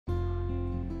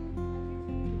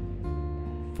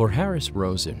For Harris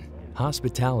Rosen,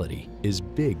 hospitality is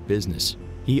big business.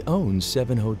 He owns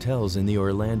 7 hotels in the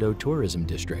Orlando tourism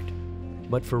district.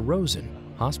 But for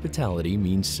Rosen, hospitality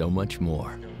means so much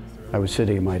more. I was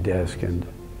sitting at my desk and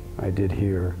I did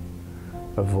hear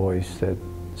a voice that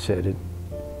said,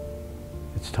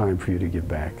 it's time for you to give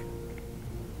back.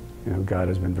 You know, God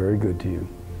has been very good to you.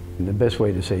 And the best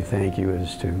way to say thank you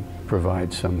is to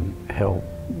provide some help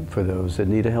for those that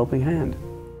need a helping hand.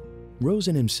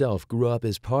 Rosen himself grew up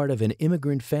as part of an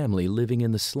immigrant family living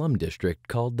in the slum district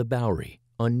called the Bowery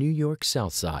on New York's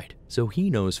South Side, so he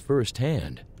knows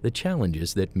firsthand the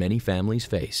challenges that many families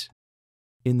face.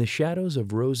 In the shadows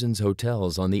of Rosen's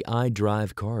hotels on the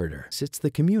I-Drive corridor sits the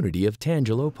community of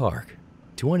Tangelo Park.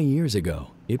 20 years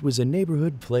ago, it was a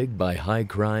neighborhood plagued by high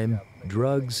crime,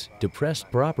 drugs, depressed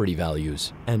property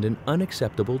values, and an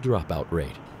unacceptable dropout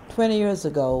rate. 20 years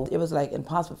ago, it was like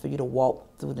impossible for you to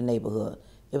walk through the neighborhood.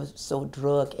 It was so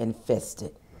drug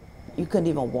infested. You couldn't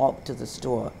even walk to the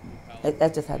store.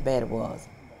 That's just how bad it was.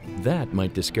 That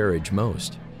might discourage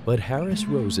most, but Harris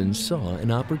Rosen saw an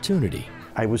opportunity.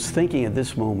 I was thinking at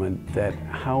this moment that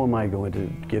how am I going to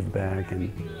give back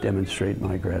and demonstrate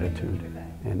my gratitude?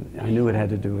 And I knew it had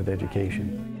to do with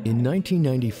education. In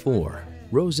 1994,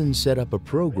 Rosen set up a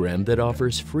program that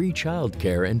offers free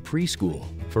childcare and preschool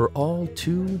for all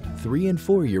 2-, 3-, and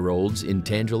 4-year-olds in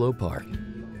Tangelo Park.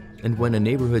 And when a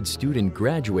neighborhood student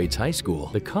graduates high school,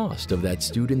 the cost of that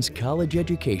student's college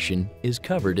education is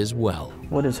covered as well.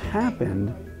 What has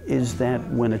happened is that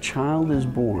when a child is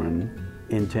born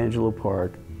in Tangelo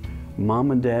Park, mom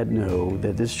and dad know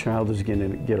that this child is going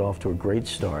to get off to a great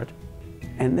start.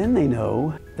 And then they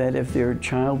know that if their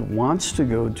child wants to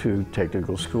go to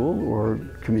technical school or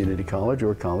community college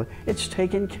or college, it's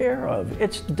taken care of,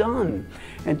 it's done.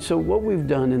 And so what we've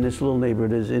done in this little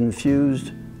neighborhood is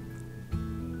infused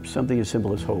something as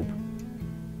simple as hope.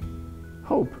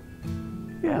 Hope,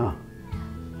 yeah.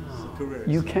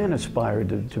 You can aspire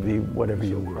to be whatever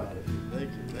you want.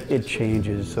 It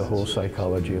changes the whole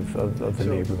psychology of the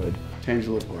neighborhood.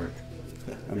 Tangelo Park,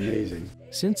 amazing.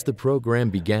 Since the program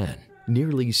began,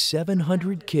 nearly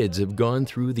 700 kids have gone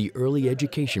through the early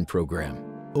education program.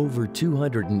 Over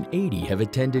 280 have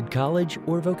attended college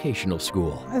or vocational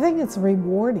school. I think it's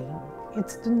rewarding.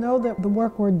 It's to know that the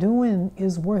work we're doing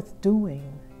is worth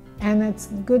doing. And it's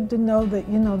good to know that,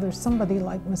 you know, there's somebody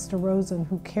like Mr. Rosen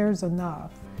who cares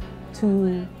enough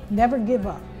to never give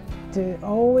up, to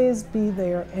always be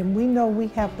there. And we know we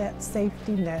have that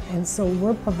safety net, and so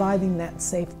we're providing that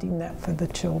safety net for the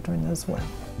children as well.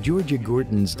 Georgia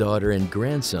Gorton's daughter and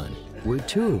grandson were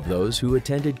 2 of those who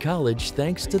attended college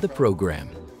thanks to the program.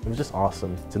 It was just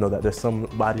awesome to know that there's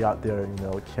somebody out there, you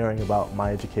know, caring about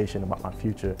my education, about my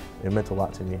future. It meant a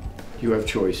lot to me. You have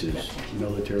choices: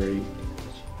 military,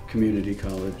 community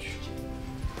college,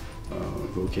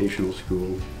 vocational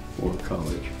school, or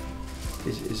college.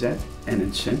 Is that an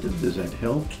incentive? Does that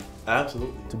help?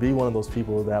 Absolutely. To be one of those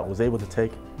people that was able to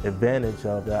take advantage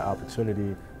of that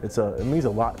opportunity, it means a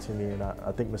lot to me, and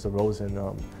I think Mr. Rosen,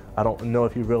 I don't know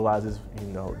if he realizes, you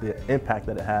know, the impact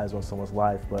that it has on someone's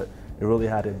life, but it really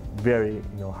had a very,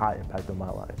 you know, high impact on my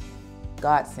life.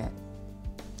 God sent.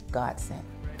 God sent.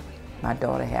 My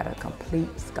daughter had a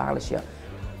complete scholarship.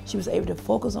 She was able to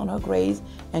focus on her grades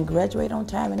and graduate on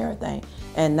time and everything.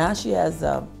 And now she has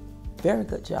a very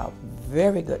good job,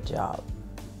 very good job.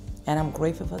 And I'm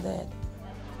grateful for that.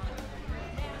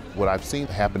 What I've seen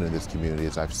happen in this community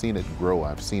is I've seen it grow,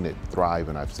 I've seen it thrive,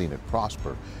 and I've seen it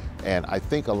prosper. And I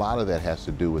think a lot of that has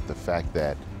to do with the fact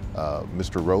that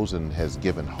Mr. Rosen has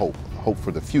given hope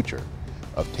for the future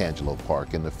of Tangelo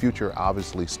Park. And the future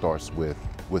obviously starts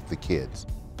with the kids.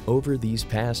 Over these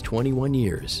past 21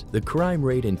 years, the crime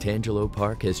rate in Tangelo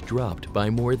Park has dropped by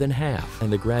more than half,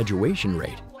 and the graduation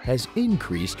rate has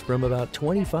increased from about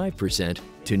 25%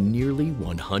 to nearly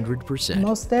 100%.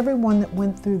 Most everyone that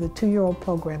went through the 2-year-old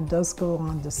program does go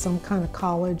on to some kind of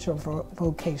college or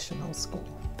vocational school.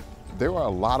 There are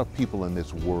a lot of people in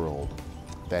this world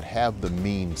that have the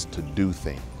means to do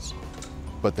things,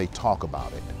 but they talk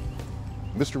about it.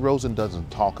 Mr. Rosen doesn't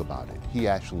talk about it, he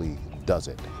actually does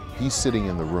it. He's sitting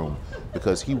in the room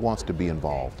because he wants to be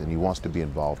involved, and he wants to be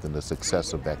involved in the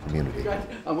success of that community.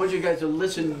 I want you guys to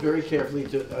listen very carefully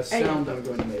to a sound I'm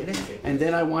going to make. And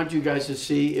then I want you guys to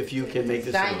see if you can make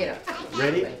this sound.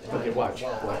 Ready? Okay, watch.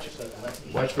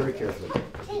 Watch very carefully.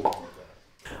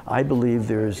 I believe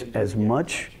there's as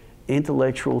much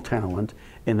intellectual talent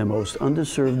in the most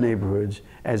underserved neighborhoods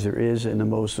as there is in the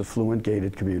most affluent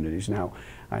gated communities. Now,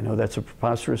 I know that's a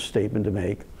preposterous statement to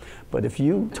make, but if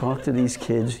you talk to these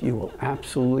kids, you will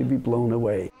absolutely be blown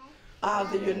away.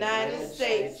 Of the United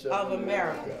States of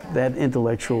America. That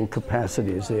intellectual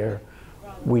capacity is there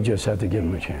We just have to give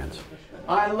them a chance.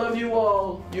 I love you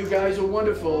all. You guys are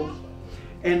wonderful.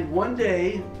 And one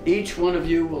day, each one of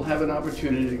you will have an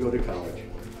opportunity to go to college.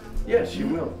 Yes, you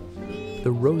will.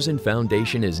 The Rosen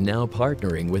Foundation is now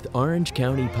partnering with Orange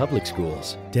County Public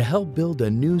Schools to help build a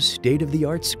new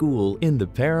state-of-the-art school in the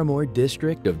Paramore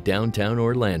district of downtown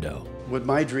Orlando. What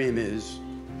my dream is,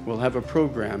 we'll have a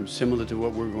program similar to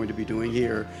what we're going to be doing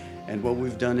here and what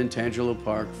we've done in Tangelo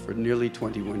Park for nearly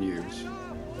 21 years.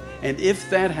 And if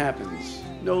that happens,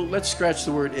 no, let's scratch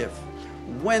the word if.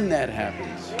 When that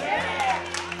happens,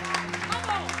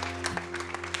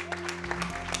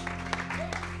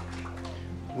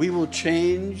 we will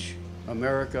change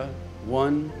America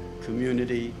one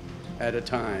community at a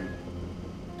time.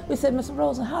 We said, Mr.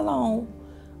 Rosen, how long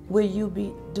will you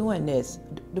be doing this?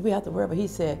 Do we have to worry about? He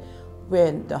said,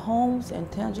 when the homes in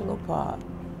Tangelo Park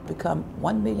become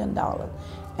 $1 million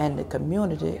and the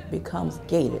community becomes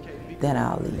gated, then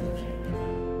I'll leave.